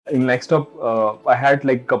In next up, I had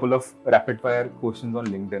like a couple of rapid fire questions on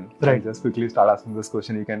LinkedIn. Right. I'll just quickly start asking this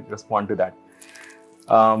question. You can respond to that.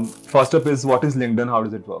 First up is, what is LinkedIn? How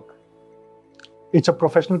does it work? It's a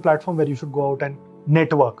professional platform where you should go out and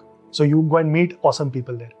network. So you go and meet awesome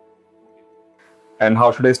people there. And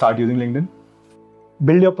how should I start using LinkedIn?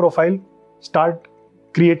 Build your profile, start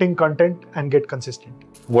creating content and get consistent.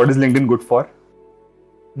 What is LinkedIn good for?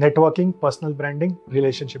 Networking, personal branding,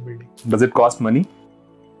 relationship building. Does it cost money?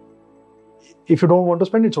 If you don't want to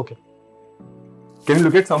spend, it's okay. Can you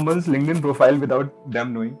look at someone's LinkedIn profile without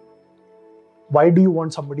them knowing? Why do you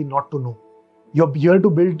want somebody not to know? You're here to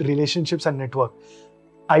build relationships and network.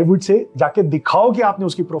 I would say, जाके दिखाओ कि आपने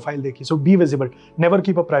उसकी profile देखी. So be visible. Never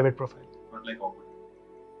keep a private profile. Not like awkward.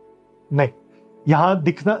 नहीं, यहाँ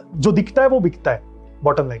दिखना जो दिखता है वो बिकता है.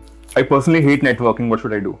 Bottom line. I personally hate networking. What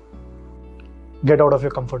should I do? Get out of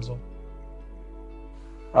your comfort zone.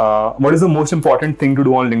 What is the most important thing to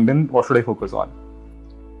do on LinkedIn? What should I focus on?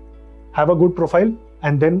 Have a good profile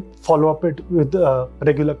and then follow up it with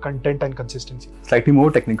regular content and consistency. Slightly more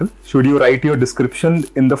technical. Should you write your description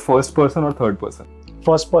in the first person or third person?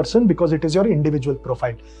 First person, because it is your individual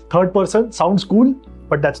profile. Third person sounds cool,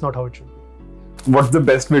 but that's not how it should be. What's the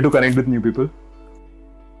best way to connect with new people?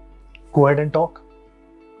 Go ahead and talk.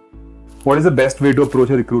 What is the best way to approach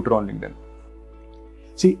a recruiter on LinkedIn?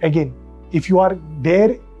 See, again, if you are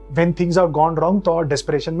there when things have gone wrong, तो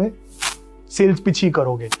desperation में sales pitch ही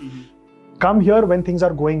करोगे. Come here when things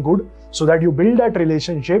are going good, so that you build that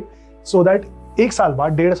relationship, so that एक साल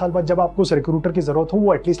बाद, 1.5 साल बाद जब आपको उस recruiter की जरूरत हो,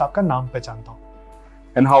 वो at least आपका नाम पहचानता हो.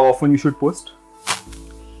 And how often you should post?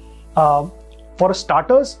 For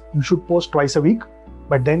starters, you should post twice a week,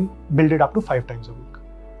 but then build it up to 5 times a week.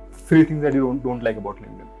 3 things that you don't like about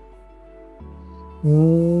LinkedIn.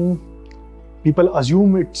 People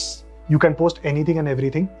assume you can post anything and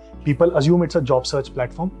everything. People assume it's a job search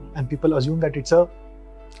platform, and people assume that it's a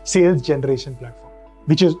sales generation platform,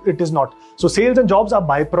 which it is not. So sales and jobs are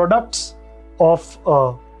byproducts of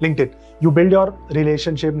LinkedIn. You build your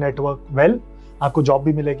relationship network well, आपको job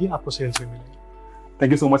भी मिलेगी, आपको sales भी मिलेगी.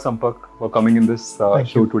 Thank you so much, Sampak, for coming in this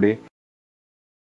show today.